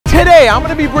Today, I'm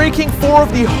gonna be breaking 4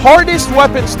 of the hardest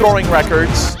weapons throwing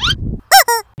records.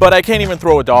 But I can't even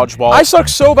throw a dodgeball. I suck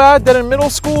so bad that in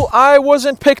middle school, I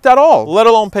wasn't picked at all, let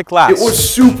alone picked last. It was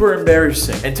super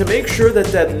embarrassing. And to make sure that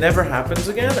that never happens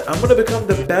again, I'm gonna become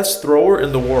the best thrower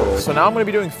in the world. So now I'm gonna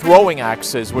be doing throwing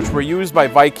axes, which were used by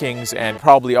Vikings and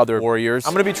probably other warriors.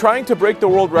 I'm gonna be trying to break the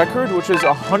world record, which is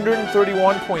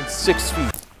 131.6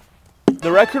 feet.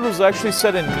 The record was actually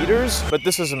set in meters, but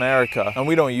this is America, and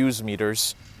we don't use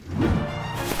meters.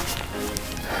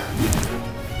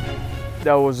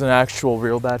 That was an actual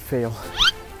real bad fail.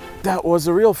 That was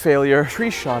a real failure. Tree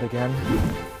shot again.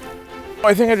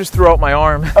 I think I just threw out my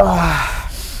arm.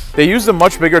 They used a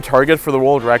much bigger target for the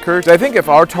world record. I think if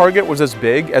our target was as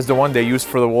big as the one they used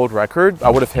for the world record, I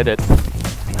would have hit it.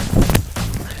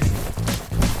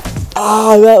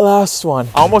 Ah, that last one.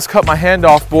 I almost cut my hand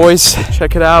off, boys.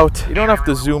 Check it out. You don't have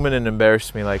to zoom in and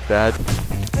embarrass me like that.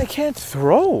 I can't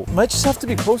throw. Might just have to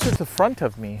be closer to the front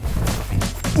of me.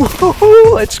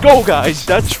 Let's go, guys.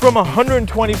 That's from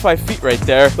 125 feet right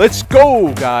there. Let's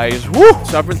go, guys. Woo!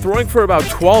 So I've been throwing for about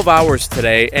 12 hours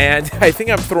today, and I think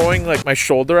I'm throwing like my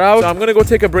shoulder out. So I'm gonna go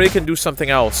take a break and do something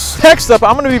else. Next up,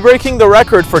 I'm gonna be breaking the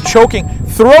record for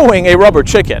throwing a rubber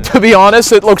chicken. To be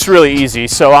honest, it looks really easy,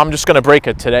 so I'm just gonna break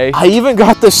it today. I even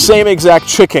got the same exact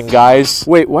chicken, guys.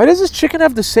 Wait, why does this chicken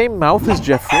have the same mouth as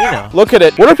Jeffrina? Look at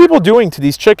it. What are people doing to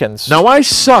these chickens? Now, I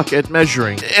suck at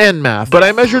measuring and math, but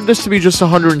I measured this to be just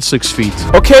 106 feet.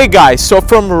 Okay, guys, so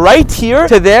from right here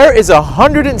to there is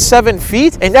 107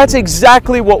 feet, and that's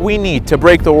exactly what we need to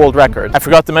break the world record. I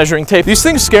forgot the measuring tape. These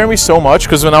things scare me so much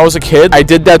because when I was a kid, I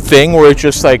did that thing where it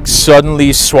just like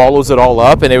suddenly swallows it all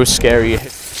up, and it was scary.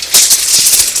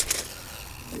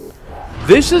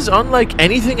 This is unlike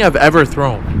anything I've ever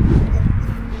thrown.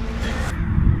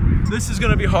 This is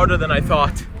gonna be harder than I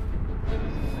thought.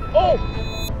 Oh!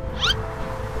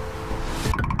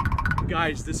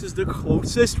 Guys, this is the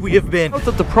closest we have been. Note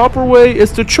that the proper way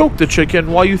is to choke the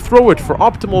chicken while you throw it for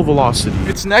optimal velocity.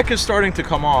 Its neck is starting to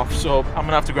come off, so I'm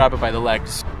gonna have to grab it by the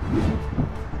legs.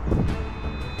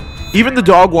 Even the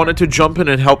dog wanted to jump in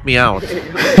and help me out.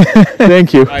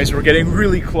 Thank you. Guys, we're getting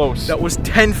really close. That was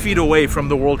 10 feet away from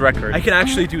the world record. I can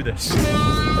actually do this.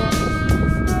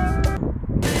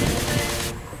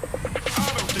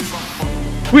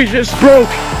 We just broke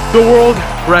the world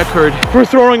record for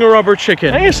throwing a rubber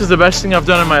chicken. I think this is the best thing I've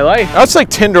done in my life. That's like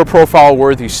Tinder profile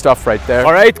worthy stuff right there.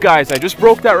 All right, guys, I just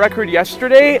broke that record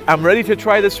yesterday. I'm ready to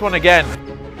try this one again.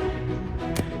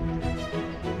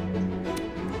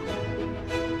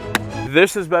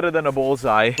 This is better than a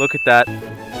bullseye. Look at that.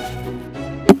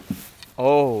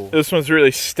 Oh, this one's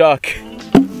really stuck.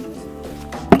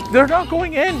 They're not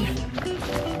going in.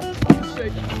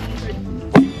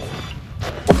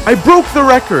 I broke the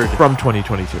record from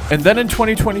 2022. And then in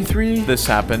 2023, this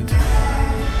happened.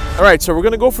 All right, so we're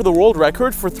gonna go for the world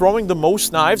record for throwing the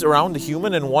most knives around the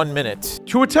human in 1 minute.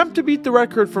 To attempt to beat the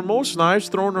record for most knives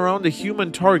thrown around a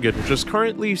human target, which is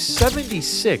currently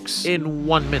 76 in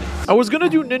 1 minute. I was gonna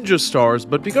do ninja stars,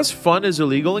 but because fun is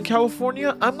illegal in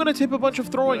California, I'm gonna tip a bunch of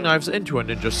throwing knives into a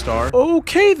ninja star.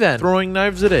 Okay then, throwing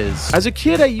knives it is. As a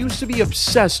kid, I used to be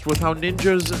obsessed with how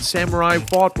ninjas and samurai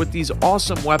fought with these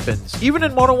awesome weapons. Even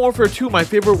in Modern Warfare 2, my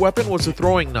favorite weapon was a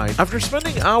throwing knife. After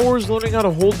spending hours learning how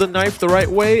to hold the knife the right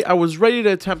way, I was ready to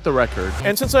attempt the record.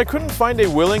 And since I couldn't find a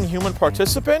willing human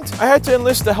participant, I had to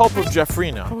enlist the help of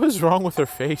Jeffrina. What is wrong with her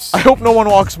face? I hope no one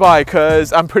walks by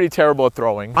because I'm pretty terrible at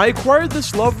throwing. I acquired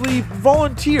this lovely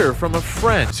volunteer from a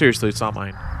friend. Seriously, it's not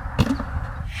mine.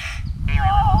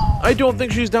 I don't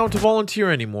think she's down to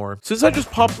volunteer anymore. Since I just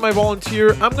popped my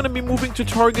volunteer, I'm gonna be moving to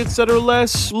targets that are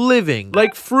less living,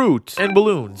 like fruit and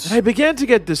balloons. And I began to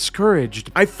get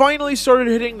discouraged. I finally started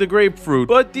hitting the grapefruit,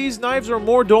 but these knives are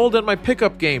more dull than my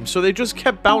pickup game, so they just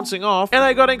kept bouncing off, and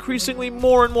I got increasingly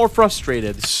more and more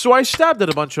frustrated. So I stabbed it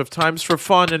a bunch of times for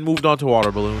fun and moved on to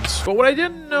water balloons. But what I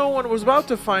didn't know and was about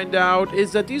to find out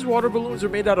is that these water balloons are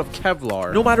made out of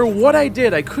Kevlar. No matter what I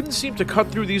did, I couldn't seem to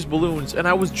cut through these balloons, and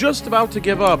I was just about to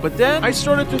give up, but then I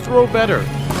started to throw better.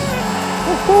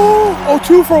 Oh,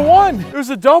 2 for 1. There's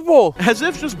a double. As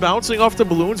if just bouncing off the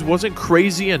balloons wasn't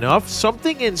crazy enough,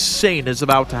 something insane is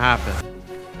about to happen.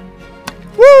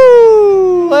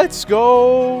 Woo! Let's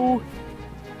go.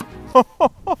 I'm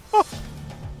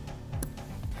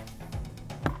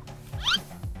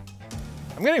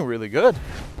getting really good.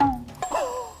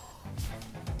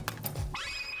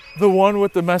 The one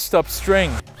with the messed up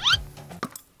string.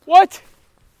 What?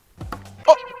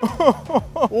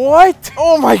 What?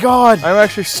 Oh my god! I'm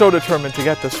actually so determined to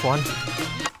get this one.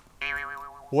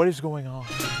 What is going on?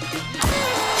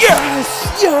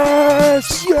 Yes!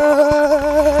 Yes!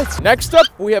 Yes! Next up,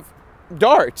 we have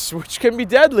darts, which can be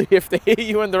deadly if they hit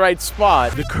you in the right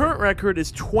spot. The current record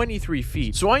is 23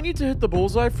 feet, so I need to hit the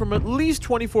bullseye from at least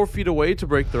 24 feet away to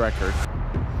break the record.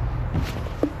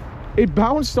 It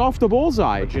bounced off the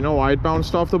bullseye. But you know why it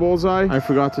bounced off the bullseye? I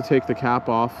forgot to take the cap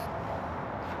off.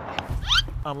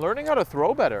 I'm learning how to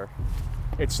throw better.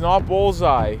 It's not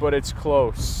bullseye, but it's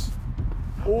close.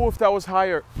 Oh, if that was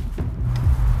higher.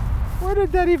 Where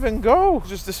did that even go? It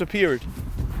just disappeared.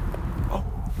 Oh.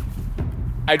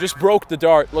 I just broke the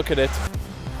dart. Look at it.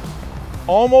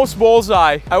 Almost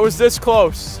bullseye. I was this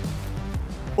close.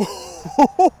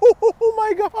 Oh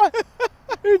my God.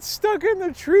 It's stuck in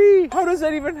the tree. How does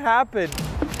that even happen?